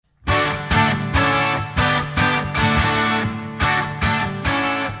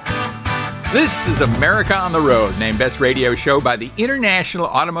This is America on the Road, named Best Radio Show by the International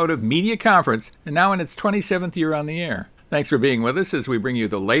Automotive Media Conference, and now in its 27th year on the air. Thanks for being with us as we bring you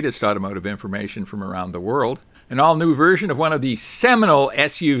the latest automotive information from around the world. An all-new version of one of the seminal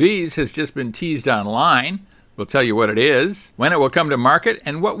SUVs has just been teased online. We'll tell you what it is, when it will come to market,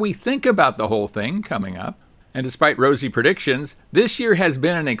 and what we think about the whole thing coming up. And despite rosy predictions, this year has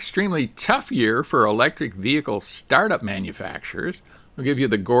been an extremely tough year for electric vehicle startup manufacturers. We'll give you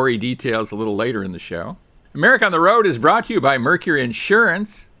the gory details a little later in the show. America on the Road is brought to you by Mercury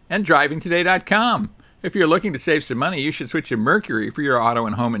Insurance and DrivingToday.com. If you're looking to save some money, you should switch to Mercury for your auto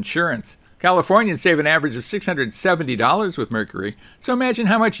and home insurance. Californians save an average of $670 with Mercury, so imagine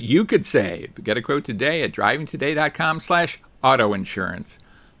how much you could save. Get a quote today at DrivingToday.com/auto insurance.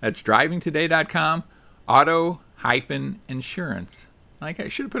 That's DrivingToday.com, auto-insurance. I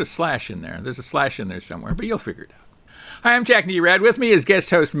should have put a slash in there. There's a slash in there somewhere, but you'll figure it out. Hi, I'm Jack Nerad. With me is guest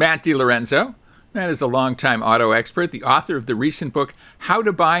host Matt DiLorenzo. Matt is a longtime auto expert, the author of the recent book, How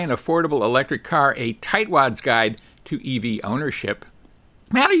to Buy an Affordable Electric Car, a Tightwad's Guide to EV Ownership.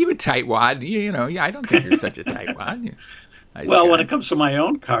 Matt, are you a tightwad? I don't think you're such a tightwad. Nice well, guy. When it comes to my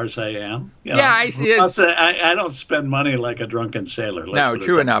own cars, I am. I don't spend money like a drunken sailor. No,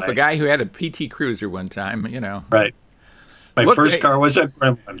 true enough. A guy who had a PT Cruiser one time, Right. My first car was a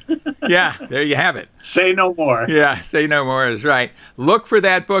Gremlin. Yeah, there you have it. Say no more. Yeah, say no more is right. Look for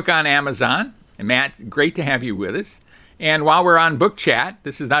that book on Amazon. And Matt, great to have you with us. And while we're on Book Chat,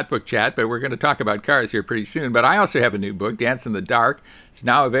 this is not Book Chat, but we're going to talk about cars here pretty soon. But I also have a new book, Dance in the Dark. It's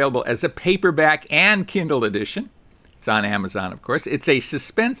now available as a paperback and Kindle edition. It's on Amazon, of course. It's a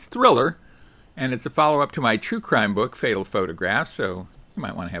suspense thriller, and it's a follow-up to my true crime book, Fatal Photographs, so you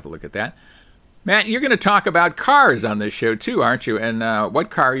might want to have a look at that. Matt, you're going to talk about cars on this show, too, aren't you? And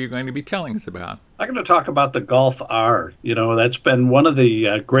what car are you going to be telling us about? I'm going to talk about the Golf R. That's been one of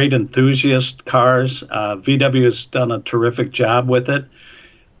the great enthusiast cars. VW has done a terrific job with it.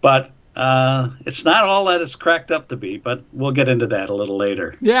 But it's not all that it's cracked up to be, but we'll get into that a little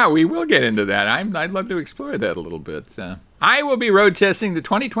later. Yeah, we will get into that. I'd love to explore that a little bit. I will be road testing the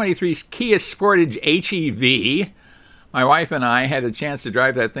 2023 Kia Sportage HEV. My wife and I had a chance to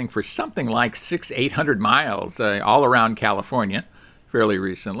drive that thing for something like 800 miles all around California fairly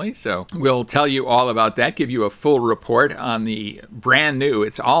recently. So we'll tell you all about that, give you a full report on the brand new,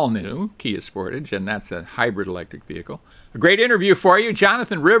 it's all new Kia Sportage, and that's a hybrid electric vehicle. A great interview for you.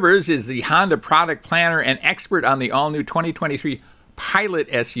 Jonathan Rivers is the Honda product planner and expert on the all new 2023 Pilot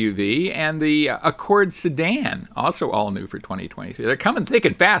SUV and the Accord sedan, also all new for 2023. They're coming thick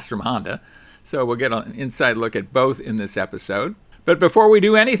and fast from Honda. So we'll get an inside look at both in this episode. But before we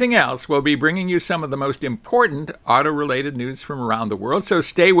do anything else, we'll be bringing you some of the most important auto-related news from around the world. So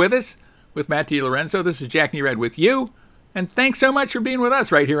stay with us with Matt DiLorenzo. This is Jack Nerad with you. And thanks so much for being with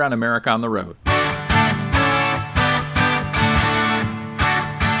us right here on America on the Road.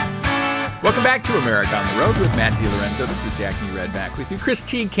 Welcome back to America on the Road with Matt DiLorenzo. This is Jack Nerad back with you. Chris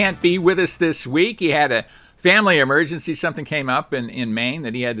Teague can't be with us this week. He had a family emergency. Something came up in Maine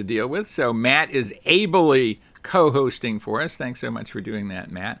that he had to deal with. So Matt is ably co-hosting for us. Thanks so much for doing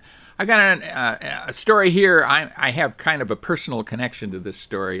that, Matt. I got a story here. I have kind of a personal connection to this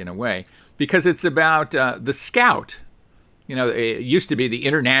story in a way because it's about the Scout. It used to be the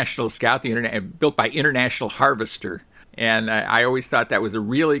International Scout, built by International Harvester. And I always thought that was a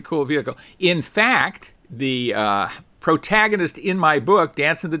really cool vehicle. In fact, the protagonist in my book,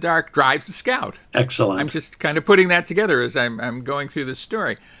 Dance in the Dark, drives the Scout. Excellent. I'm just kind of putting that together as I'm going through this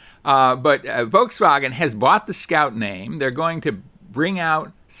story. But Volkswagen has bought the Scout name. They're going to bring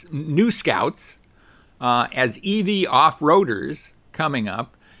out new Scouts as EV off-roaders coming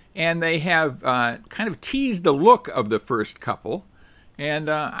up. And they have kind of teased the look of the first couple. And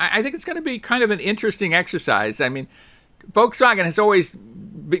I think it's going to be kind of an interesting exercise. I mean, Volkswagen has always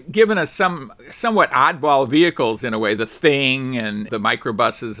given us some somewhat oddball vehicles in a way, the Thing and the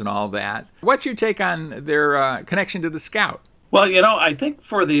microbuses and all that. What's your take on their connection to the Scout? Well, I think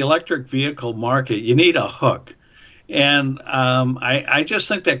for the electric vehicle market, you need a hook. And I just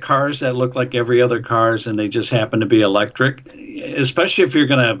think that cars that look like every other cars and they just happen to be electric, especially if you're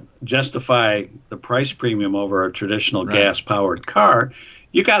going to justify the price premium over a traditional gas-powered car,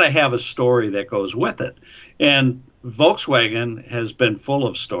 you got to have a story that goes with it. And Volkswagen has been full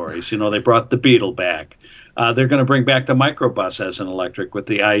of stories. They brought the Beetle back. They're going to bring back the microbus as an electric with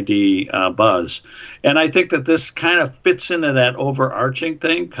the ID Buzz. And I think that this kind of fits into that overarching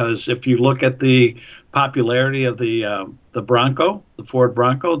thing because if you look at the popularity of the Bronco, the Ford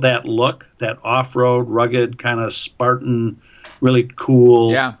Bronco, that look, that off-road, rugged, kind of Spartan, really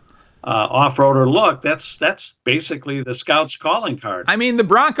cool. Yeah. off-roader look, that's basically the Scout's calling card. I mean, the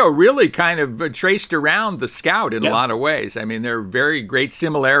Bronco really kind of traced around the Scout in a Yep. lot of ways. I mean, there are very great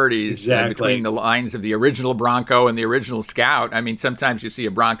similarities Exactly. between the lines of the original Bronco and the original Scout. I mean, sometimes you see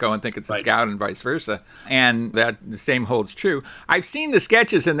a Bronco and think it's a Right. Scout and vice versa. And that the same holds true. I've seen the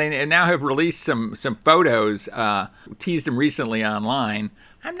sketches, and they now have released some photos, teased them recently online.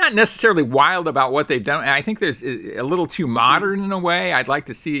 I'm not necessarily wild about what they've done. I think there's a little too modern in a way. I'd like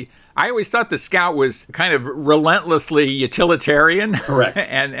to see. I always thought the Scout was kind of relentlessly utilitarian. Correct.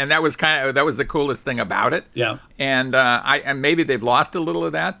 and that was the coolest thing about it. Yeah. And and maybe they've lost a little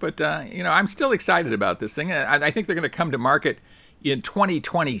of that, but I'm still excited about this thing. I think they're going to come to market in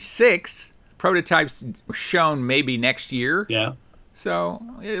 2026. Prototypes shown maybe next year. Yeah. So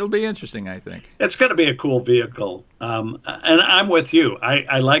it'll be interesting, I think. It's going to be a cool vehicle. And I'm with you.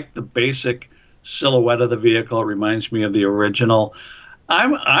 I like the basic silhouette of the vehicle. It reminds me of the original.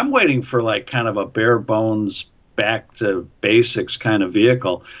 I'm waiting for like kind of a bare bones, back to basics kind of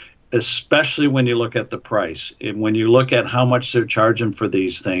vehicle, especially when you look at the price. And when you look at how much they're charging for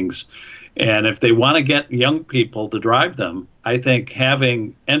these things. And if they want to get young people to drive them, I think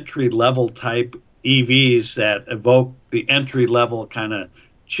having entry-level type EVs that evoke the entry-level kind of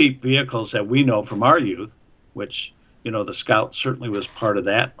cheap vehicles that we know from our youth, which, the Scout certainly was part of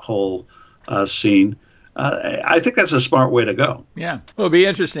that whole scene. I think that's a smart way to go. Yeah. Well, it'll be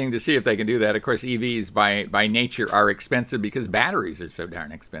interesting to see if they can do that. Of course, EVs by nature are expensive because batteries are so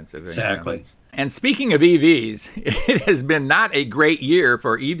darn expensive. Exactly. And speaking of EVs, it has been not a great year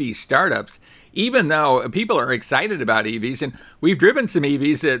for EV startups, even though people are excited about EVs. And we've driven some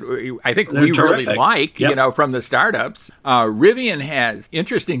EVs that I think They're we terrific. really like, Yep. from the startups. Rivian has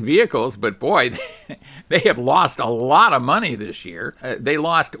interesting vehicles, but boy, they have lost a lot of money this year. They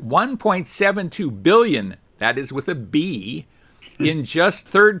lost $1.72 billion, that is with a B, in just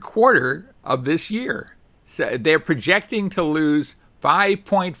third quarter of this year. So they're projecting to lose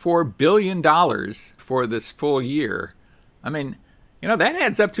 $5.4 billion for this full year. I mean, that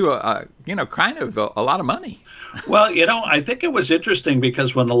adds up to kind of a lot of money. Well, I think it was interesting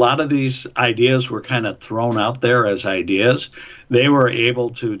because when a lot of these ideas were kind of thrown out there as ideas, they were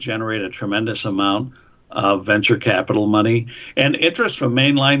able to generate a tremendous amount of venture capital money and interest from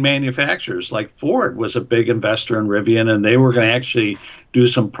mainline manufacturers. Like Ford was a big investor in Rivian, and they were going to actually do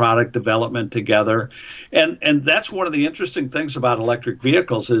some product development together. And that's one of the interesting things about electric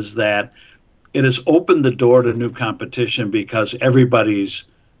vehicles is that it has opened the door to new competition because everybody's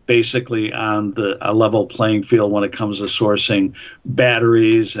basically on a level playing field when it comes to sourcing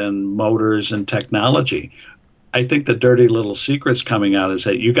batteries and motors and technology. I think the dirty little secret's coming out is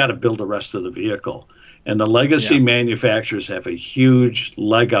that you got to build the rest of the vehicle. And the legacy manufacturers have a huge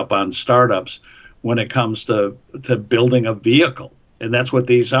leg up on startups when it comes to building a vehicle. And that's what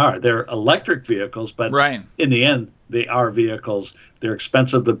these are. They're electric vehicles, but in the end, they are vehicles. They're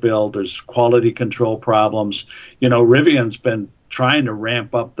expensive to build. There's quality control problems. Rivian's been trying to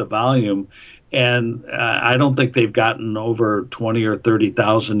ramp up the volume, and I don't think they've gotten over 20 or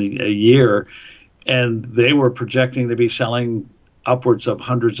 30,000 a year. And they were projecting to be selling upwards of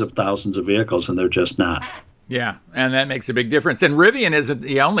hundreds of thousands of vehicles, and they're just not. Yeah, and that makes a big difference. And Rivian isn't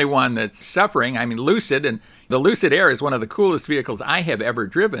the only one that's suffering. I mean, Lucid, and the Lucid Air is one of the coolest vehicles I have ever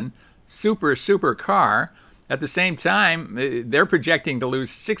driven. Super car. At the same time, they're projecting to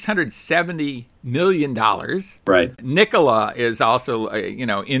lose $670 million. Right. Nikola is also, in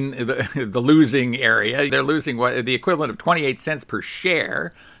the losing area. They're losing the equivalent of 28 cents per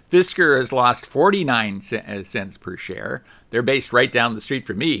share. Fisker has lost 49 cents per share. They're based right down the street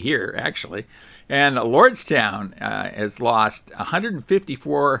from me here, actually. And Lordstown has lost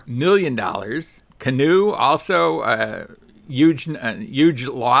 $154 million. Canoo also huge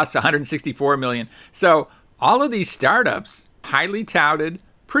loss, $164 million. So all of these startups, highly touted,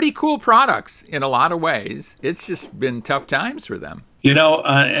 pretty cool products in a lot of ways. It's just been tough times for them.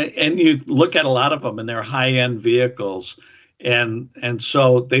 And you look at a lot of them, and they're high-end vehicles. And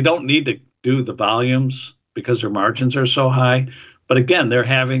so they don't need to do the volumes because their margins are so high. But again, they're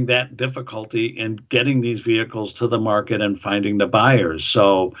having that difficulty in getting these vehicles to the market and finding the buyers.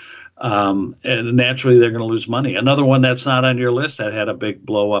 So and naturally, they're going to lose money. Another one that's not on your list that had a big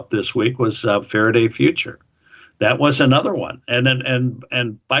blow up this week was Faraday Future. That was another one. And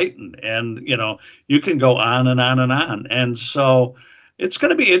Byton. And, you can go on and on and on. And so it's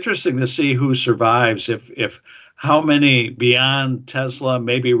going to be interesting to see who survives if how many beyond Tesla,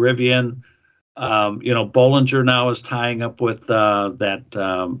 maybe Rivian, Bollinger now is tying up with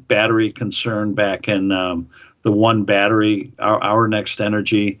that battery concern back in the One Battery, our Next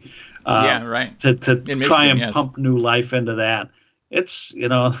Energy, to try and pump new life into that. it's the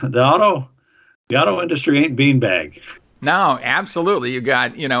auto industry ain't beanbag. No, absolutely. You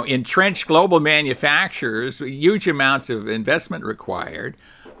got, entrenched global manufacturers, huge amounts of investment required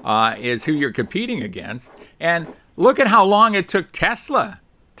is who you're competing against. And look at how long it took Tesla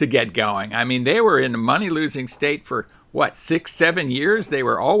to get going. I mean, they were in a money-losing state for, 6, 7 years? They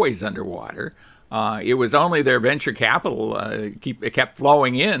were always underwater. It was only their venture capital it kept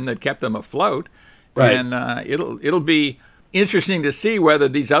flowing in that kept them afloat. Right. And it'll be interesting to see whether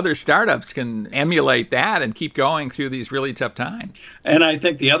these other startups can emulate that and keep going through these really tough times. And I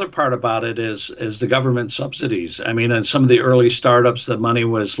think the other part about it is the government subsidies. I mean, in some of the early startups, the money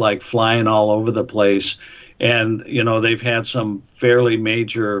was like flying all over the place. And, they've had some fairly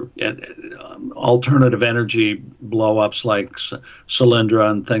major alternative energy blow-ups like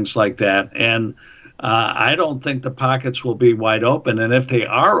Solyndra and things like that. And I don't think the pockets will be wide open. And if they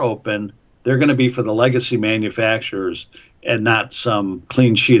are open, they're going to be for the legacy manufacturers and not some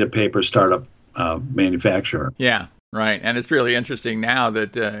clean sheet of paper startup manufacturer. Yeah, right. And it's really interesting now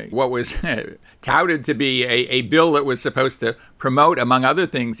that what was touted to be a bill that was supposed to promote, among other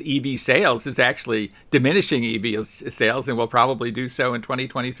things, EV sales is actually diminishing EV sales and will probably do so in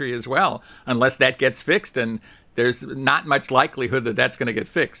 2023 as well, unless that gets fixed. And there's not much likelihood that that's going to get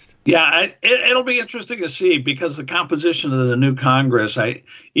fixed. Yeah, it'll be interesting to see because the composition of the new Congress,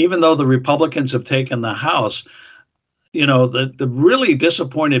 even though the Republicans have taken the House, the really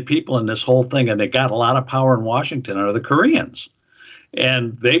disappointed people in this whole thing, and they got a lot of power in Washington, are the Koreans.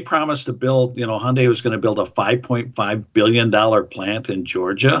 And they promised to build, Hyundai was going to build a $5.5 billion plant in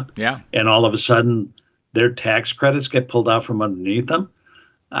Georgia. Yeah. And all of a sudden, their tax credits get pulled out from underneath them.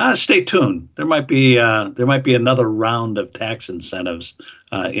 Stay tuned. There might be another round of tax incentives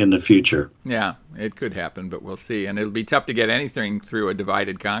in the future. Yeah, it could happen, but we'll see. And it'll be tough to get anything through a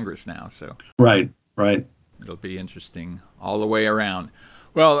divided Congress now. So right. It'll be interesting all the way around.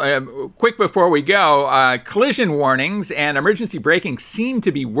 Well, quick before we go, collision warnings and emergency braking seem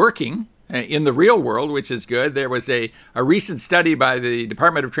to be working in the real world, which is good. There was a recent study by the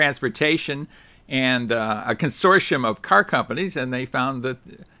Department of Transportation and a consortium of car companies, and they found that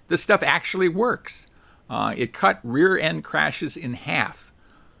this stuff actually works. It cut rear-end crashes in half.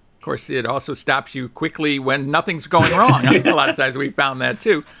 Of course, it also stops you quickly when nothing's going wrong. A lot of times we found that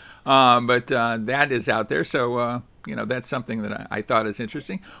too. But that is out there. So, that's something that I thought is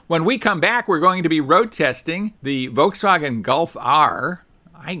interesting. When we come back, we're going to be road testing the Volkswagen Golf R.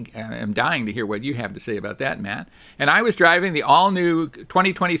 I am dying to hear what you have to say about that, Matt. And I was driving the all-new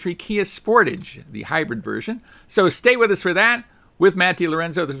 2023 Kia Sportage, the hybrid version. So stay with us for that. With Matt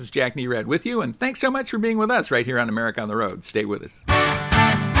DiLorenzo, this is Jack Nerad with you. And thanks so much for being with us right here on America on the Road. Stay with us.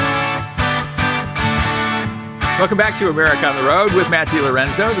 Welcome back to America on the Road with Matt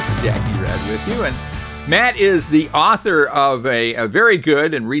DiLorenzo. This is Jack Nerad with you. And Matt is the author of a very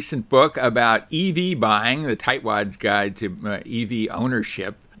good and recent book about EV buying, the Tightwad's Guide to EV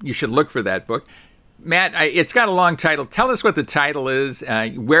Ownership. You should look for that book. Matt, it's got a long title. Tell us what the title is,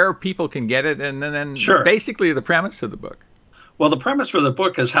 where people can get it, and then Sure. Basically the premise of the book. Well, the premise for the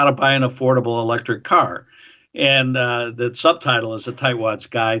book is how to buy an affordable electric car. And the subtitle is A Tightwad's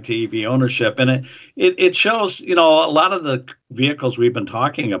Guide to EV Ownership. And it shows, a lot of the vehicles we've been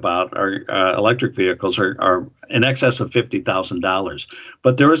talking about, are electric vehicles, are in excess of $50,000.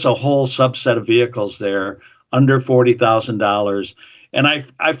 But there is a whole subset of vehicles there under $40,000. And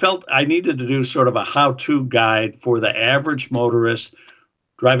I felt I needed to do sort of a how-to guide for the average motorist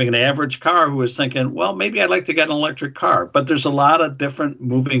driving an average car who was thinking, well, maybe I'd like to get an electric car. But there's a lot of different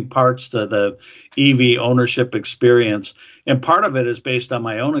moving parts to the EV ownership experience. And part of it is based on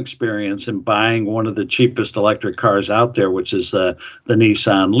my own experience in buying one of the cheapest electric cars out there, which is the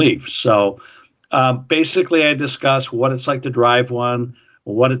Nissan Leaf. So basically, I discuss what it's like to drive one,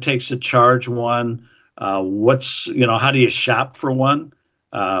 what it takes to charge one, how do you shop for one?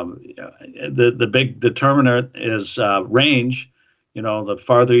 The big determinant is range. The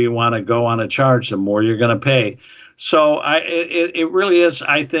farther you want to go on a charge, the more you're going to pay. So it really is,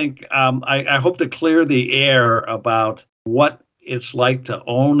 I think, I hope to clear the air about what it's like to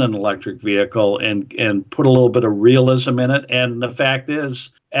own an electric vehicle and put a little bit of realism in it. And the fact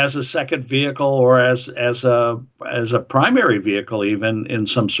is, as a second vehicle or as a primary vehicle, even in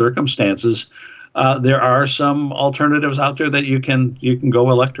some circumstances, there are some alternatives out there that you can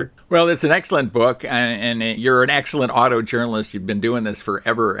go electric. Well, it's an excellent book, and you're an excellent auto journalist. You've been doing this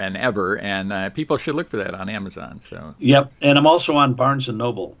forever and ever, and people should look for that on Amazon. So yep, and I'm also on Barnes &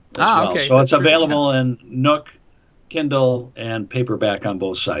 Noble as well. Okay. So it's available in Nook, Kindle, and paperback on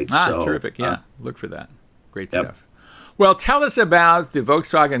both sites. Terrific. Yeah, look for that. Great stuff. Well, tell us about the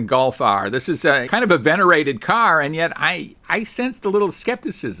Volkswagen Golf R. This is a kind of a venerated car, and yet I sensed a little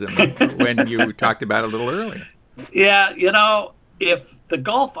skepticism when you talked about it a little earlier. Yeah, if the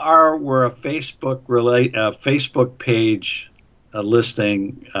Golf R were a Facebook page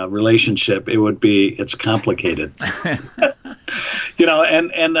listing relationship, it would be it's complicated. And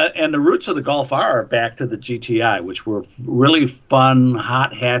the roots of the Golf R are back to the GTI, which were really fun,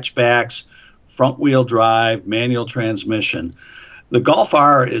 hot hatchbacks, front-wheel drive, manual transmission. The Golf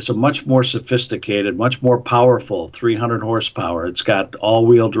R is a much more sophisticated, much more powerful 300 horsepower. It's got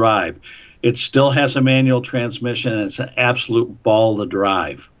all-wheel drive. It still has a manual transmission, and it's an absolute ball to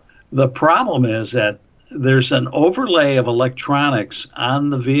drive. The problem is that there's an overlay of electronics on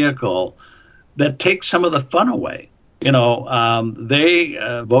the vehicle that takes some of the fun away.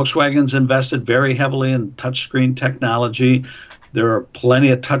 Volkswagen's invested very heavily in touchscreen technology. There are plenty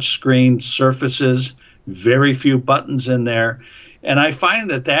of touchscreen surfaces, very few buttons in there. And I find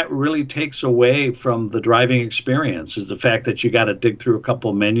that really takes away from the driving experience, is the fact that you got to dig through a couple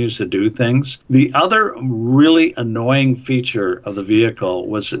of menus to do things. The other really annoying feature of the vehicle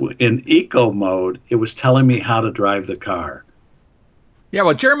was in eco mode, it was telling me how to drive the car. Yeah,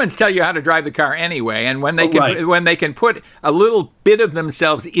 well, Germans tell you how to drive the car anyway, and when they can put a little bit of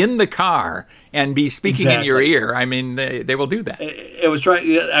themselves in the car and be speaking in your ear, I mean, they will do that. It was right.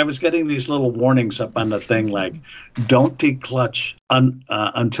 I was getting these little warnings up on the thing like, don't declutch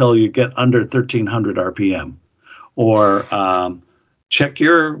until you get under 1,300 RPM, or check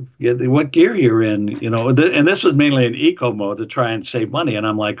what gear you're in. And this was mainly in eco mode to try and save money. And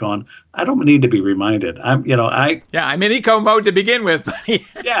I'm like, I don't need to be reminded. I'm in eco mode to begin with.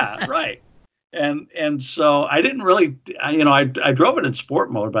 Yeah, right. And so I didn't really, I drove it in sport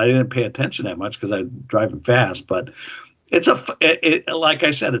mode, but I didn't pay attention that much because I was driving fast. But like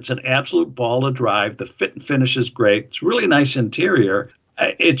I said, it's an absolute ball to drive. The fit and finish is great. It's really nice interior.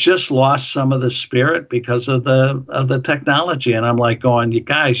 It just lost some of the spirit because of the technology, and I'm like going, you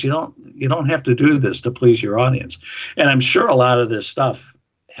guys, you don't have to do this to please your audience. And I'm sure a lot of this stuff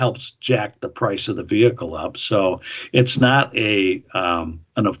helps jack the price of the vehicle up. So it's not an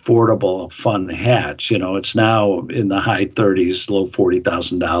affordable, fun hatch. It's now in the high 30s, low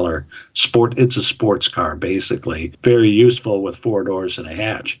 $40,000 sport. It's a sports car, basically, very useful with 4 doors and a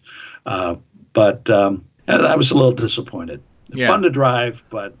hatch. But I was a little disappointed. Yeah. Fun to drive,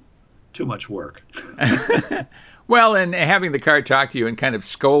 but too much work. Well, and having the car talk to you and kind of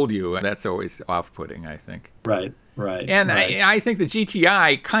scold you, that's always off-putting, I think. Right. And right. I think the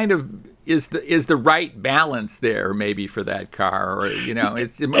GTI kind of is the right balance there, maybe, for that car. Or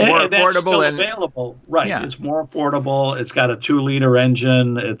it's more affordable still and available. Right. Yeah. It's more affordable. It's got a 2-liter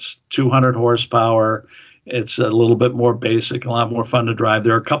engine. It's 200 horsepower. It's a little bit more basic, a lot more fun to drive.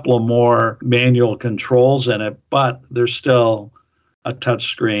 There are a couple of more manual controls in it, but there's still a touch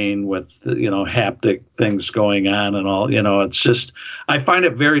screen with, haptic things going on and all. It's just, I find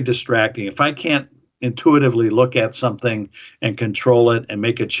it very distracting. If I can't intuitively look at something and control it and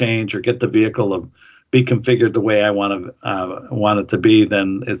make a change or get the vehicle to be configured the way I want it to be,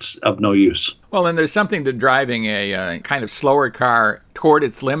 then it's of no use. Well, and there's something to driving a kind of slower car toward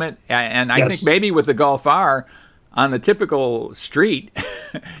its limit. And I think maybe with the Golf R on the typical street,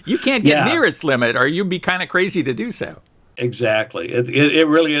 you can't get near its limit, or you'd be kind of crazy to do so. Exactly. It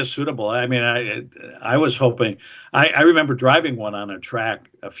really is suitable. I mean, I was hoping. I remember driving one on a track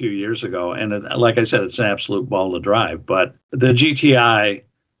a few years ago, and like I said, it's an absolute ball to drive. But the GTI,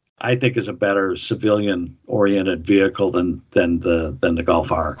 I think, is a better civilian-oriented vehicle than the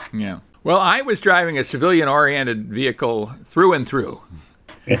Golf R. Yeah. Well, I was driving a civilian-oriented vehicle through and through,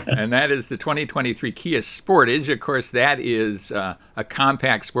 and that is the 2023 Kia Sportage. Of course, that is a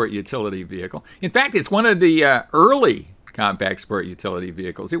compact sport utility vehicle. In fact, it's one of the early compact sport utility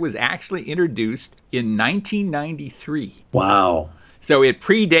vehicles. It was actually introduced in 1993. Wow. So it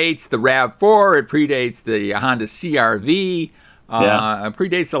predates the RAV4, it predates the Honda CR-V,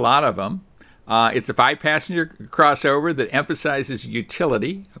 predates a lot of them. It's a 5-passenger crossover that emphasizes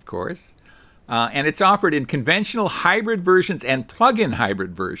utility, of course. And it's offered in conventional hybrid versions and plug-in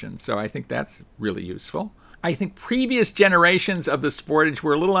hybrid versions. So I think that's really useful. I think previous generations of the Sportage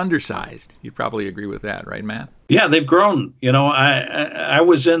were a little undersized. You probably agree with that, right, Matt? Yeah, they've grown. I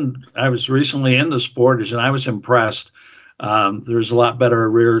was recently in the Sportage, and I was impressed. There's a lot better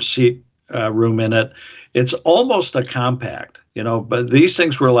rear seat room in it. It's almost a compact, but these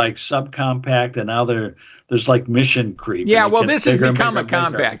things were like subcompact, and now there's like mission creep. Yeah, well, this has become a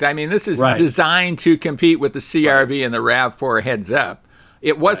compact. I mean, this is designed to compete with the CR-V and the RAV4 heads-up.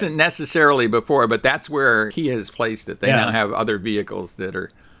 It wasn't necessarily before, but that's where Kia has placed it. They now have other vehicles that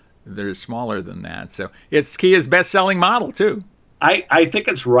are that are smaller than that. So it's Kia's best-selling model, too. I think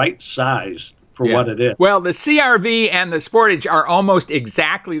it's right size for what it is. Well, the CR-V and the Sportage are almost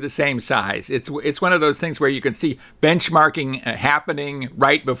exactly the same size. It's one of those things where you can see benchmarking happening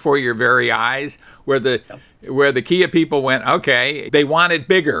right before your very eyes, where the Kia people went, okay, they want it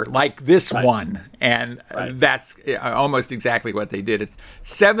bigger, like this one. And that's almost exactly what they did. It's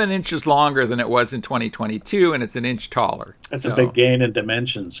 7 inches longer than it was in 2022, and it's an inch taller. That's a big gain in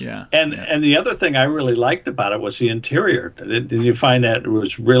dimensions. Yeah. And the other thing I really liked about it was the interior. Did you find that it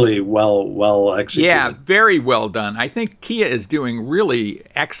was really well executed? Yeah, very well done. I think Kia is doing really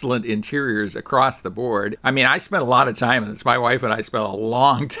excellent interiors across the board. I mean, I spent a lot of time in this. My wife and I spent a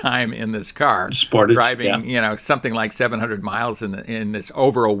long time in this car. Sportage, driving, something like 700 miles in this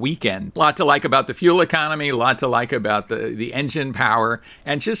over a weekend. A lot to like about the fuel economy, a lot to like about the engine power,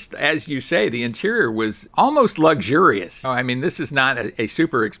 and just as you say, the interior was almost luxurious. I mean, this is not a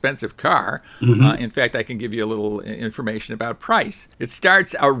super expensive car. In fact, I can give you a little information about price. It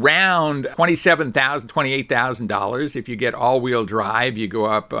starts around $27,000, $28,000. If you get all-wheel drive, you go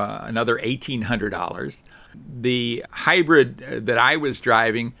up another $1,800. The hybrid that I was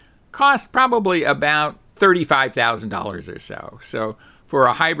driving cost probably about $35,000 or so. So for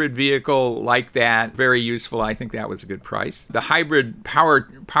a hybrid vehicle like that, very useful. I think that was a good price. The hybrid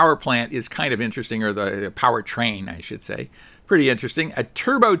power plant is kind of interesting, or the powertrain, I should say. Pretty interesting. A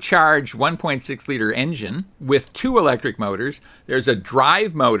turbocharged 1.6-liter engine with 2 electric motors. There's a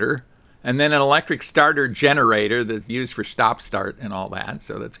drive motor, and then an electric starter generator that's used for stop-start and all that.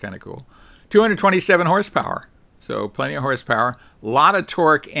 So that's kind of cool. 227 horsepower. So plenty of horsepower, a lot of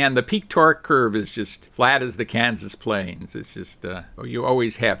torque, and the peak torque curve is just flat as the Kansas Plains. It's just, you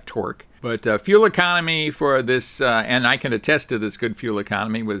always have torque. But fuel economy for this, and I can attest to this good fuel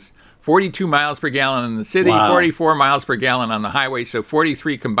economy, was 42 miles per gallon in the city, 44 miles per gallon on the highway, so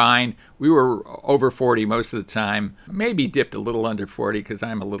 43 combined. We were over 40 most of the time, maybe dipped a little under 40 because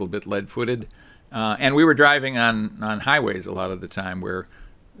I'm a little bit lead-footed. And we were driving on highways a lot of the time where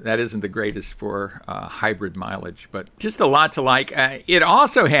that isn't the greatest for hybrid mileage, but just a lot to like. It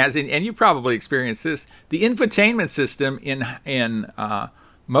also has, and you probably experienced this, the infotainment system in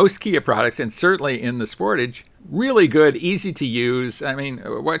most Kia products, and certainly in the Sportage, really good, easy to use. I mean,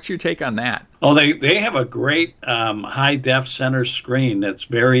 what's your take on that? Oh, they have a great high-def center screen that's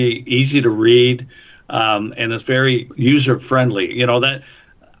very easy to read, and it's very user-friendly. That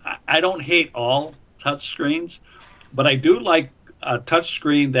I don't hate all touch screens, but I do like a touch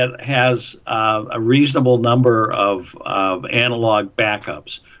screen that has a reasonable number of analog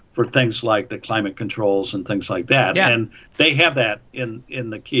backups for things like the climate controls and things like that. Yeah. And they have that in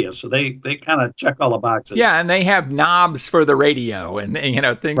the Kia. So they kind of check all the boxes. Yeah, and they have knobs for the radio and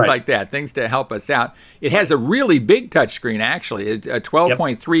things like that, things to help us out. It has a really big touchscreen, actually. A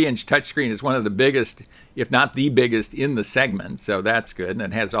 12.3-inch touchscreen is one of the biggest, if not the biggest, in the segment. So that's good. And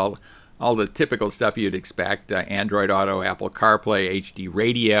it has all the typical stuff you'd expect, Android Auto, Apple CarPlay, HD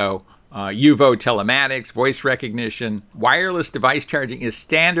radio, UVO telematics, voice recognition. Wireless device charging is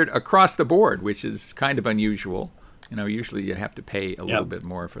standard across the board, which is kind of unusual. Usually you have to pay a little bit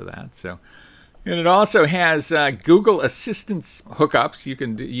more for that. So, and it also has Google Assistant hookups. You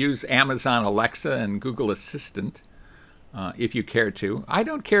can use Amazon Alexa and Google Assistant if you care to. I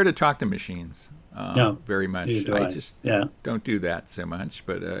don't care to talk to machines. Very much. I just don't do that so much,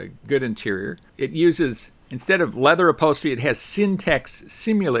 but good interior. It uses, instead of leather upholstery, it has Syntex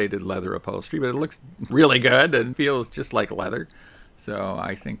simulated leather upholstery, but it looks really good and feels just like leather. So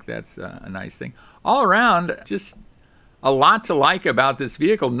I think that's a nice thing. All around, just a lot to like about this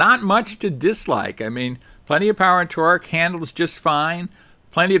vehicle. Not much to dislike. I mean, plenty of power and torque, handles just fine.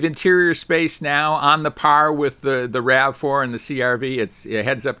 Plenty of interior space now, on the par with the RAV4 and the CR-V. It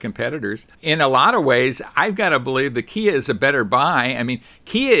heads up competitors. In a lot of ways, I've got to believe the Kia is a better buy. I mean,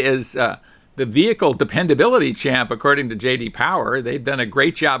 Kia is the vehicle dependability champ, according to J.D. Power. They've done a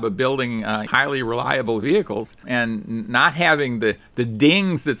great job of building highly reliable vehicles and not having the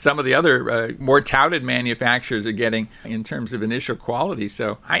dings that some of the other more touted manufacturers are getting in terms of initial quality.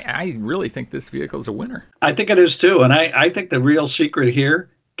 So I really think this vehicle is a winner. I think it is too. And I think the real secret here,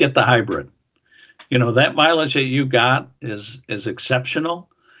 get the hybrid. That mileage that you got is exceptional.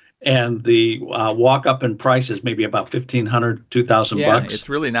 And the walk up in price is maybe about $1,500, $2,000 bucks. It's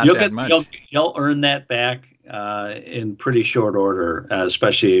really not that much. You'll earn that back in pretty short order,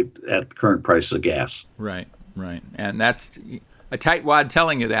 especially at the current price of gas. Right. And that's a tightwad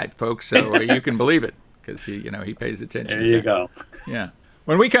telling you that, folks, so you can believe it because he pays attention. There you go. Yeah.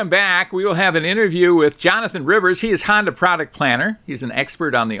 When we come back, we will have an interview with Jonathan Rivers. He is Honda product planner. He's an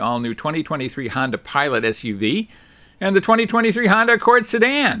expert on the all-new 2023 Honda Pilot SUV. and the 2023 Honda Accord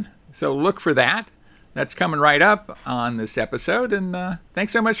sedan. So look for that. That's coming right up on this episode. And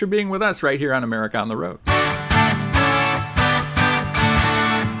thanks so much for being with us right here on America on the Road.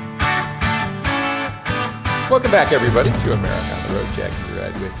 Welcome back, everybody, to America on the Road. Jack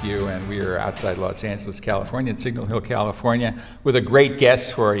Murad with you, and we are outside Los Angeles, California, in Signal Hill, California, with a great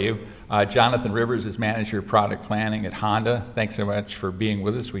guest for you. Jonathan Rivers is Manager of Product Planning at Honda. Thanks so much for being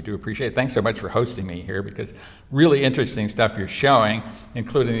with us. We do appreciate it. Thanks so much for hosting me here, because really interesting stuff you're showing,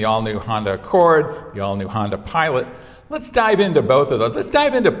 including the all-new Honda Accord, the all-new Honda Pilot. Let's dive into both of those. Let's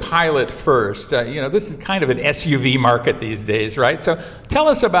dive into Pilot first. This is kind of an SUV market these days, right? So tell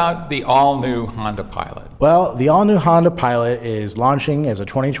us about the all-new Honda Pilot. Well, the all-new Honda Pilot is launching as a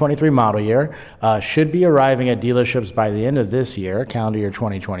 2023 model year, should be arriving at dealerships by the end of this year, calendar year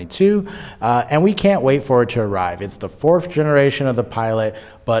 2022, and we can't wait for it to arrive. It's the fourth generation of the Pilot,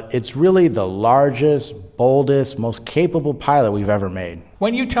 but it's really the largest, boldest, most capable Pilot we've ever made.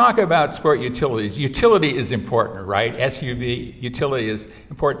 When you talk about sport utilities, utility is important, right? SUV utility is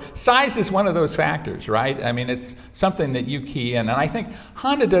important. Size is one of those factors, right? I mean, it's something that you key in. And I think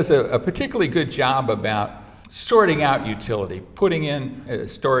Honda does a particularly good job about sorting out utility, putting in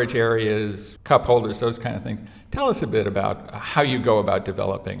storage areas, cup holders, those kind of things. Tell us a bit about how you go about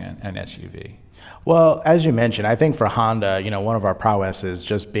developing an SUV. Well, as you mentioned, I think for Honda, one of our prowess is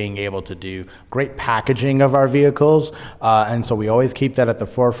just being able to do great packaging of our vehicles. And so we always keep that at the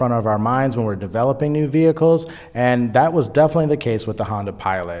forefront of our minds when we're developing new vehicles. And that was definitely the case with the Honda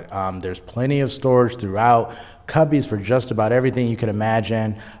Pilot. There's plenty of storage throughout. Cubbies for just about everything you could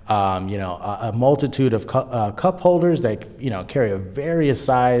imagine. A multitude of cup holders that carry a various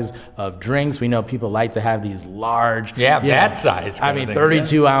size of drinks. We know people like to have these large, that size.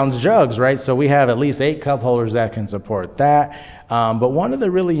 32-ounce jugs, right? So we have at least 8 cup holders that can support that. But one of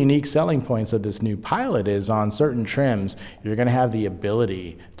the really unique selling points of this new Pilot is on certain trims, you're going to have the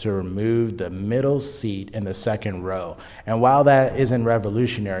ability to remove the middle seat in the second row. And while that isn't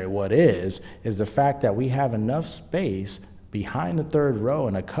revolutionary, what is the fact that we have enough space behind the third row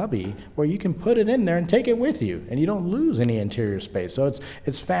in a cubby where you can put it in there and take it with you, and you don't lose any interior space. So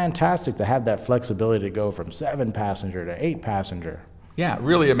it's fantastic to have that flexibility to go from 7-passenger to 8-passenger. Yeah,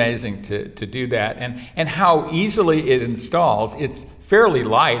 really amazing to do that. And how easily it installs. It's fairly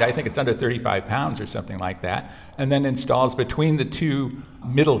light. I think it's under 35 pounds or something like that. And then installs between the two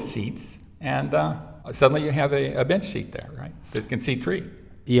middle seats. And suddenly you have a bench seat there, right? That can seat 3.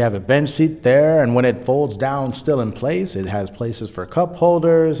 You have a bench seat there, and when it folds down still in place, it has places for cup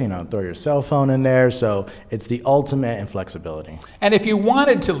holders, throw your cell phone in there. So it's the ultimate in flexibility. And if you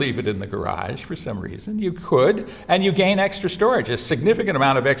wanted to leave it in the garage for some reason, you could, and you gain extra storage, a significant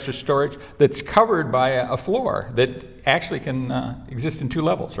amount of extra storage that's covered by a floor that actually can exist in 2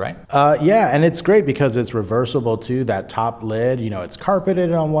 levels, right? And it's great because it's reversible too. That top lid, it's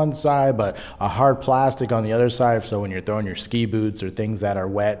carpeted on one side, but a hard plastic on the other side. So when you're throwing your ski boots or things that are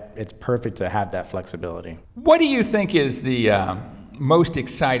wet, it's perfect to have that flexibility. What do you think is the most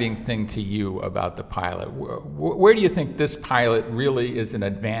exciting thing to you about the Pilot? Where do you think this Pilot really is an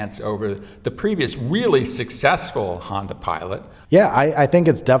advance over the previous really successful Honda Pilot? Yeah, I think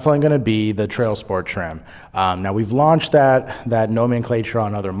it's definitely going to be the Trail Sport trim. Now, we've launched that nomenclature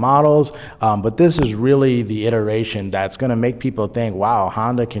on other models, but this is really the iteration that's going to make people think, wow,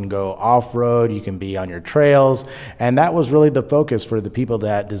 Honda can go off-road, you can be on your trails, and that was really the focus for the people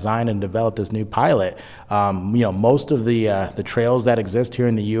that designed and developed this new Pilot. Most of the trails that exist here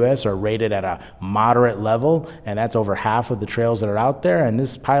in the U.S. are rated at a moderate level, and that's over half of the trails that are out there, and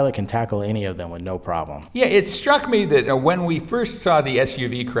this Pilot can tackle any of them with no problem. Yeah, it struck me that when we first saw the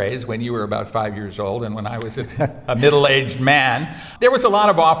SUV craze, when you were about 5 years old and when I was a middle-aged man, there was a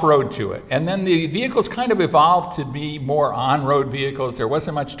lot of off-road to it. And then the vehicles kind of evolved to be more on-road vehicles. There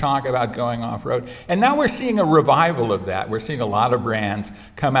wasn't much talk about going off-road. And now we're seeing a revival of that. We're seeing a lot of brands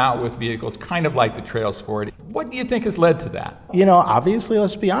come out with vehicles kind of like the Trail Sport. What do you think has led to that? Obviously,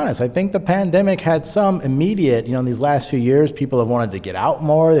 let's be honest. I think the pandemic had some immediate, in these last few years, people have wanted to get out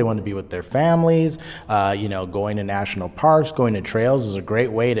more. They wanted to be with their families. Going to national parks, going to trails is a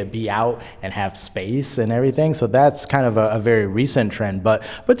great way to be out and have space and everything. So that's kind of a very recent trend. But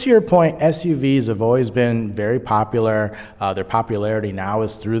to your point, SUVs have always been very popular. Their popularity now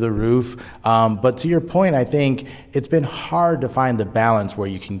is through the roof. But to your point, I think it's been hard to find the balance where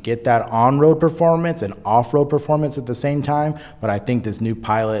you can get that on-road performance and off-road performance at the same time. But I think this new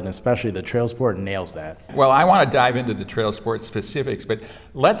Pilot, and especially the Trail Sport, nails that. Well, I want to dive into the Trail Sport specifics, but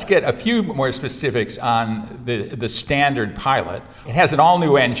let's get a few more specifics on the standard Pilot. It has an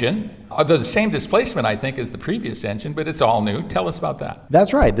all-new engine. The same displacement, I think, as the previous engine, but it's all new. Tell us about that.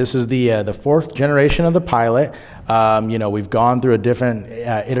 That's right. This is the fourth generation of the Pilot. We've gone through a different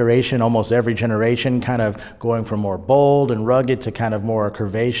iteration almost every generation, kind of going from more bold and rugged to kind of more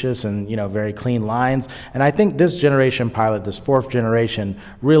curvaceous and, very clean lines. And I think this generation Pilot, this fourth generation,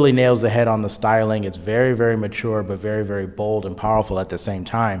 really nails the head on the styling. It's very, very mature, but very, very bold and powerful at the same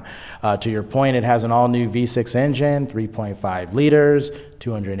time. To your point, it has an all-new V6 engine, 3.5 liters,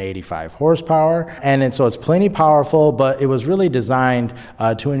 285 horsepower. So it's plenty powerful, but it was really designed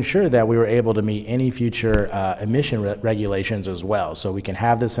to ensure that we were able to meet any future emission regulations as well. So we can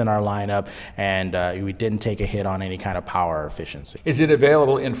have this in our lineup, and we didn't take a hit on any kind of power or efficiency. Is it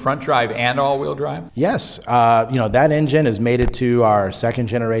available in front drive and all-wheel drive? Yes. That engine has made it to our second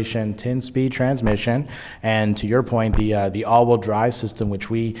generation 10-speed transmission. And to your point, the all-wheel drive system,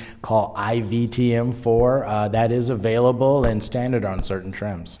 which we call IVTM4, that is available and standard on certain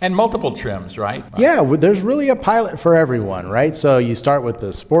trims. And multiple trims, right? Yeah, there's really a Pilot for everyone, right? So you start with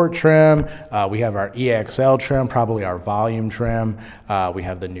the Sport trim. We have our EXL trim, probably our volume trim. We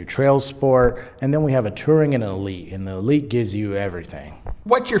have the new Trail Sport, and then we have a Touring and an Elite, and the Elite gives you everything.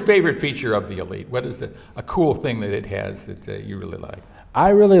 What's your favorite feature of the Elite? What is a cool thing that it has that you really like?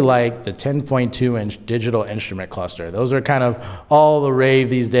 I really like the 10.2-inch digital instrument cluster. Those are kind of all the rave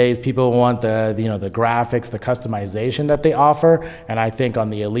these days. People want the graphics, the customization that they offer, and I think on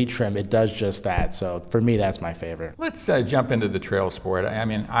the Elite trim it does just that. So for me, that's my favorite. Let's jump into the Trail Sport. I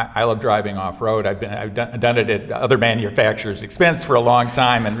mean, I love driving off-road. I've done it at other manufacturers' expense for a long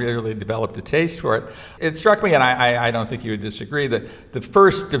time and really developed a taste for it. It struck me, and I don't think you would disagree, that the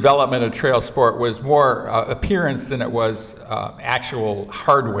first development of Trail Sport was more appearance than it was actual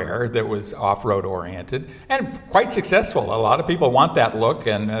hardware that was off-road oriented and quite successful. A lot of people want that look,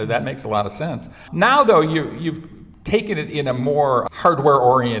 and that makes a lot of sense. Now, though, you've taken it in a more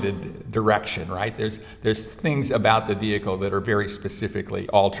hardware-oriented direction, right? There's things about the vehicle that are very specifically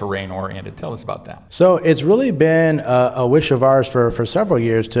all-terrain oriented. Tell us about that. So it's really been a wish of ours for several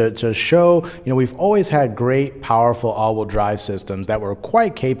years to show, we've always had great, powerful all-wheel drive systems that were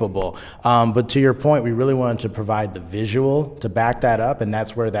quite capable. But to your point, we really wanted to provide the visual to back that up, and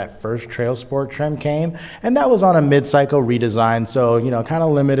that's where that first Trail Sport trim came. And that was on a mid-cycle redesign, so, kind of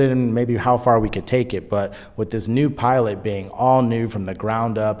limited in maybe how far we could take it. But with this new Pilot being all new from the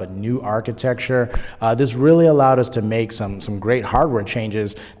ground up, a new architecture, this really allowed us to make some great hardware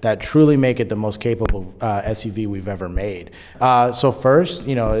changes that truly make it the most capable SUV we've ever made. So first,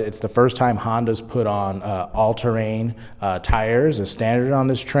 it's the first time Honda's put on all-terrain tires as standard on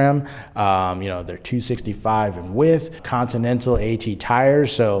this trim. They're 265 in width, Continental AT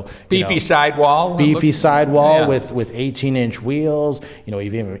tires, so beefy sidewall. Beefy sidewall with 18-inch wheels.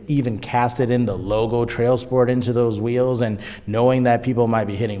 We've even casted in the logo Trail Sport into those wheels, and knowing that people might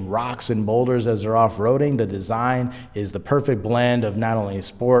be hitting rocks and boulders as they're off-roading, the design is the perfect blend of not only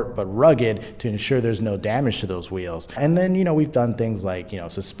sport but rugged to ensure there's no damage to those wheels. And then we've done things like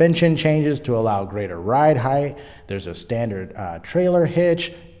suspension changes to allow greater ride height. There's a standard trailer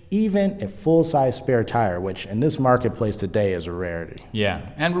hitch, even a full-size spare tire, which in this marketplace today is a rarity. Yeah,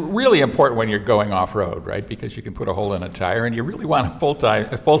 and really important when you're going off-road, right? Because you can put a hole in a tire, and you really want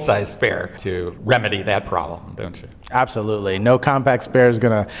a full-size spare to remedy that problem, don't you? Absolutely. No compact spare is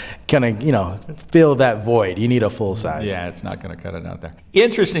gonna fill that void. You need a full size. Yeah, it's not gonna cut it out there.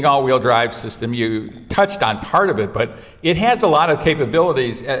 Interesting all-wheel drive system. You touched on part of it, but it has a lot of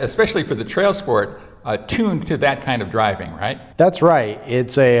capabilities, especially for the Trail Sport, tuned to that kind of driving, right? That's right.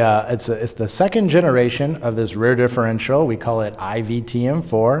 It's the second generation of this rear differential. We call it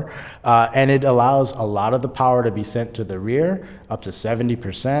IVTM4, and it allows a lot of the power to be sent to the rear, up to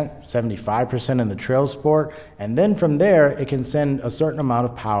 70%, 75% in the Trail Sport, and then from there it can send a certain amount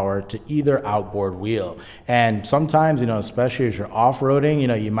of power to either outboard wheel. And sometimes, especially as you're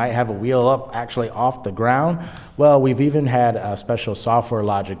off-roading, you might have a wheel up actually off the ground. Well, we've even had a special software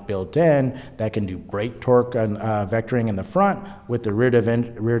logic built in that can do brake torque and vectoring in the front with the rear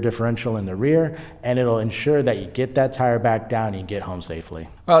differential in the rear, and it'll ensure that you get that tire back down and you get home safely.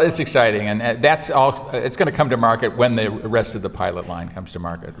 Well, it's exciting, and that's all. It's going to come to market when the rest of the Pilot line comes to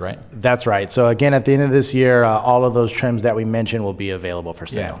market, right? That's right. So again, at the end of this year, all of those trims that we mentioned will be available for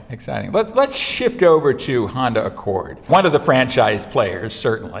sale. Yeah, exciting. Let's shift over to Honda Accord, one of the franchise players,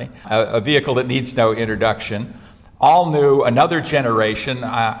 certainly, a vehicle that needs no introduction. All new, another generation.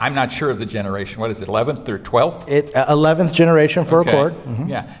 I'm not sure of the generation. What is it, 11th or 12th? It's 11th generation for Accord. Mm-hmm.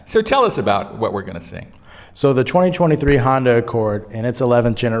 Yeah. So tell us about what we're going to see. So the 2023 Honda Accord in its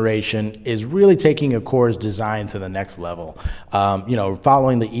 11th generation is really taking Accord's design to the next level.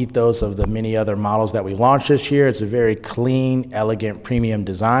 Following the ethos of the many other models that we launched this year, it's a very clean, elegant, premium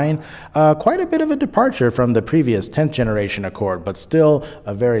design. Quite a bit of a departure from the previous 10th generation Accord, but still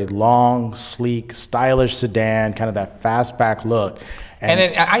a very long, sleek, stylish sedan, kind of that fastback look.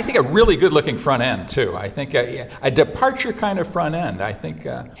 And I think a really good-looking front end, too. I think a departure kind of front end, I think,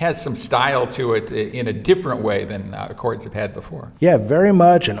 has some style to it in a different way than Accords have had before. Yeah, very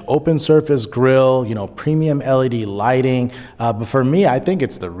much an open surface grille, premium LED lighting. But for me, I think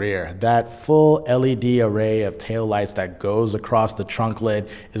it's the rear. That full LED array of taillights that goes across the trunk lid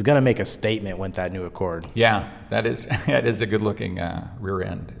is going to make a statement with that new Accord. Yeah, that is a good-looking rear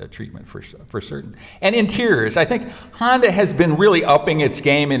end treatment for certain. And interiors, I think Honda has been really upping its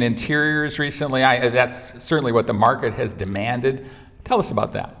game in interiors recently. That's certainly what the market has demanded. Tell us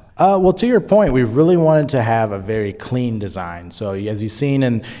about that. Well, to your point, we've really wanted to have a very clean design. So as you've seen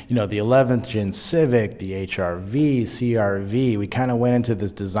in, the 11th Gen Civic, the HR-V, CR-V, we kind of went into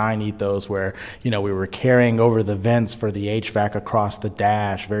this design ethos where, we were carrying over the vents for the HVAC across the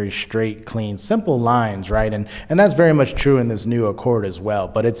dash, very straight, clean, simple lines, right? And that's very much true in this new Accord as well.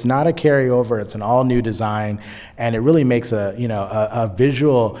 But it's not a carryover, it's an all-new design, and it really makes a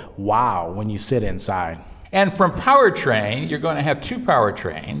visual wow when you sit inside. And from powertrain, you're going to have two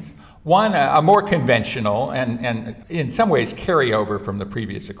powertrains. One, a more conventional and in some ways carryover from the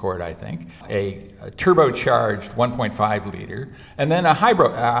previous Accord, I think, a turbocharged 1.5 liter, and then a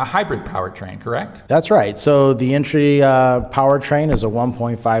hybrid powertrain, correct? That's right. So the entry powertrain is a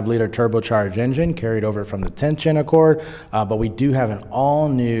 1.5 liter turbocharged engine carried over from the 10th Gen Accord, but we do have an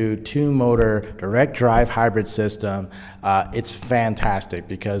all-new two-motor direct drive hybrid system. It's fantastic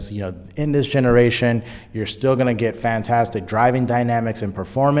because, in this generation, you're still going to get fantastic driving dynamics and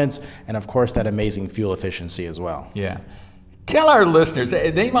performance, and of course, that amazing fuel efficiency as well. Yeah. Tell our listeners,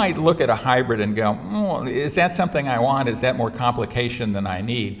 they might look at a hybrid and go, is that something I want? Is that more complication than I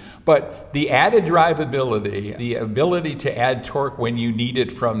need? But the added drivability, the ability to add torque when you need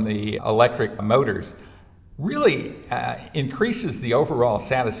it from the electric motors, really increases the overall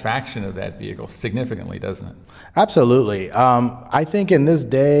satisfaction of that vehicle significantly, doesn't it? Absolutely. I think in this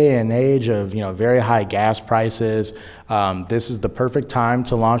day and age of very high gas prices, this is the perfect time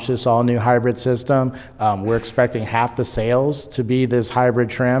to launch this all-new hybrid system. We're expecting half the sales to be this hybrid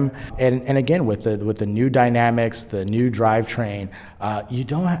trim, and again with the new dynamics, the new drivetrain, you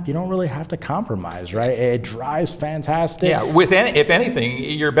don't really have to compromise, right? It drives fantastic. Yeah. If anything,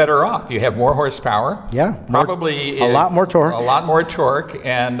 you're better off. You have more horsepower. Yeah. Probably a lot more torque. A lot more torque,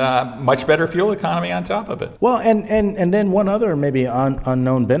 and much better fuel economy on top of it. Well, and then one other maybe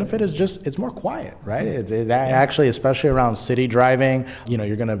unknown benefit is just it's more quiet, right? It actually, especially around city driving,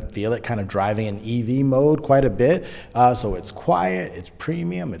 you're going to feel it kind of driving in EV mode quite a bit. So it's quiet, it's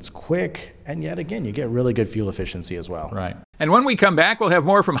premium, it's quick, and yet again, you get really good fuel efficiency as well. Right. And when we come back, we'll have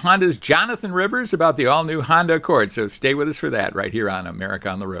more from Honda's Jonathan Rivers about the all-new Honda Accord. So stay with us for that right here on America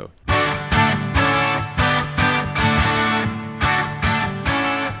on the Road.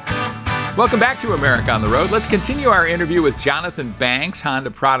 Welcome back to America on the Road. Let's continue our interview with Jonathan Banks,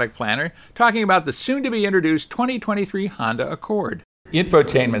 Honda product planner, talking about the soon-to-be-introduced 2023 Honda Accord.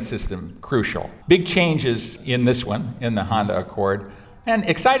 Infotainment system, crucial. Big changes in this one, in the Honda Accord, and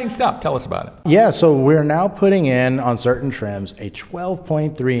exciting stuff. Tell us about it. Yeah, so we're now putting in, on certain trims, a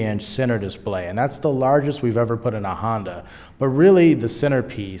 12.3-inch center display, and that's the largest we've ever put in a Honda. But really, the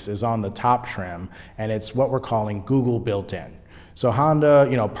centerpiece is on the top trim, and it's what we're calling Google built-in. So Honda,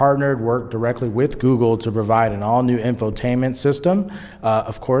 worked directly with Google to provide an all-new infotainment system.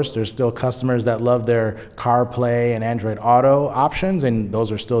 Of course, there's still customers that love their CarPlay and Android Auto options, and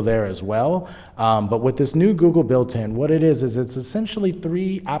those are still there as well. But with this new Google built-in, what it is it's essentially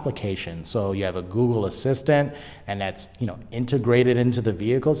 3 applications. So you have a Google Assistant, and that's integrated into the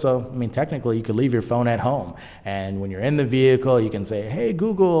vehicle. So technically, you could leave your phone at home, and when you're in the vehicle, you can say, "Hey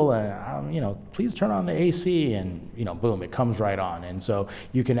Google, please turn on the AC," and boom, it comes right on. And so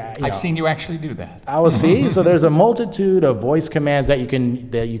you can. I've seen you actually do that. I will see. So there's a multitude of voice commands that you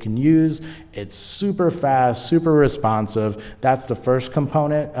can use. It's super fast, super responsive. That's the first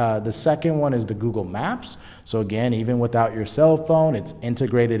component. The second one is the Google Maps. So again, even without your cell phone, it's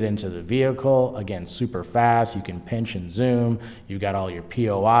integrated into the vehicle. Again, super fast. You can pinch and zoom. You've got all your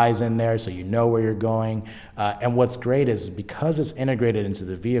POIs in there, so you know where you're going. And what's great is because it's integrated into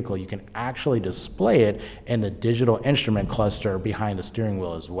the vehicle, you can actually display it in the digital instrument cluster behind the steering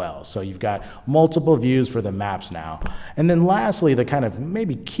wheel as well. So you've got multiple views for the maps now. And then lastly, the kind of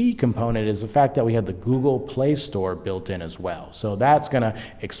maybe key component is the fact that we have the Google Play Store built in as well. So that's going to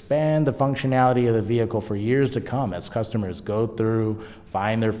expand the functionality of the vehicle for years to come as customers go through,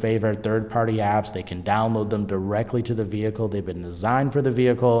 find their favorite third-party apps. They can download them directly to the vehicle. They've been designed for the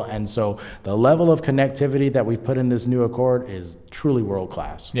vehicle. And so the level of connectivity that we've put in this new Accord is truly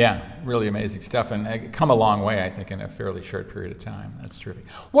world-class. Yeah, really amazing stuff, and come a long way, I think, in a fairly short period of time. That's terrific.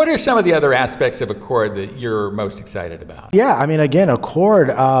 What are some of the other aspects of Accord that you're most excited about? Yeah, I mean, again, Accord,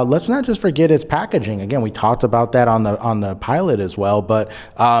 let's not just forget its packaging. Again, we talked about that on the Pilot as well, but,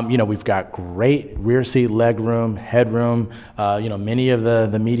 we've got great rear seat legroom, headroom. Many of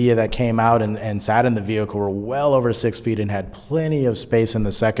the media that came out and sat in the vehicle were well over 6 feet and had plenty of space in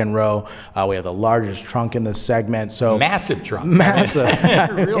the second row. We have the largest trunk in the segment. So massive trunk. Massive.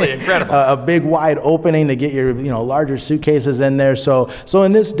 Really incredible. A big wide opening to get your larger suitcases in there. So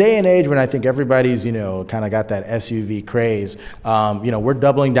in this day and age when I think everybody's kind of got that SUV craze, we're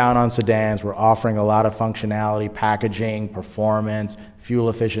doubling down on sedans. We're offering a lot of functionality, packaging, performance, fuel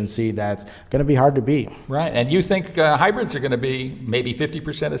efficiency that's going to be hard to beat. Right, and you think hybrids are going to be maybe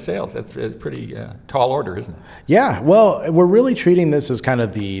 50% of sales. That's a pretty tall order, isn't it? Yeah, well, we're really treating this as kind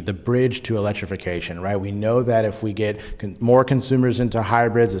of the bridge to electrification, right? We know that if we get more consumers into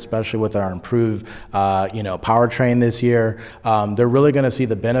hybrids, especially with our improved, powertrain this year, they're really going to see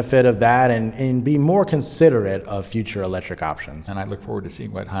the benefit of that and be more considerate of future electric options. And I look forward to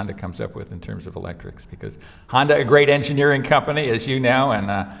seeing what Honda comes up with in terms of electrics, because Honda, a great engineering company, as you know,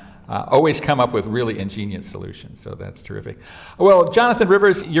 and always come up with really ingenious solutions. So that's terrific. Well, Jonathan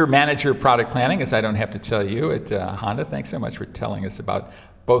Rivers, you're manager of product planning, as I don't have to tell you, at Honda. Thanks so much for telling us about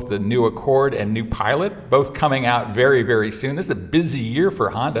both the new Accord and new Pilot, both coming out very, very soon. This is a busy year for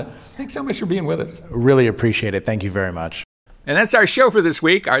Honda. Thanks so much for being with us. Really appreciate it. Thank you very much. And that's our show for this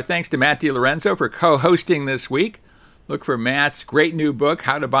week. Our thanks to Matt DiLorenzo for co-hosting this week. Look for Matt's great new book,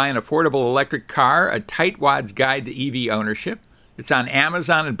 How to Buy an Affordable Electric Car, A Tightwad's Guide to EV Ownership. It's on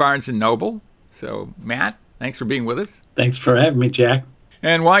Amazon and Barnes & Noble. So, Matt, thanks for being with us. Thanks for having me, Jack.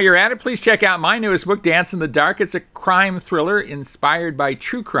 And while you're at it, please check out my newest book, Dance in the Dark. It's a crime thriller inspired by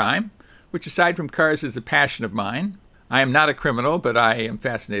true crime, which aside from cars is a passion of mine. I am not a criminal, but I am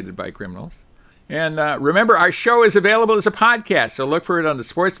fascinated by criminals. And remember, our show is available as a podcast, so look for it on the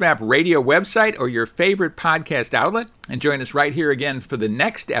SportsMap radio website or your favorite podcast outlet. And join us right here again for the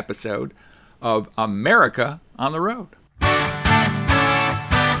next episode of America on the Road.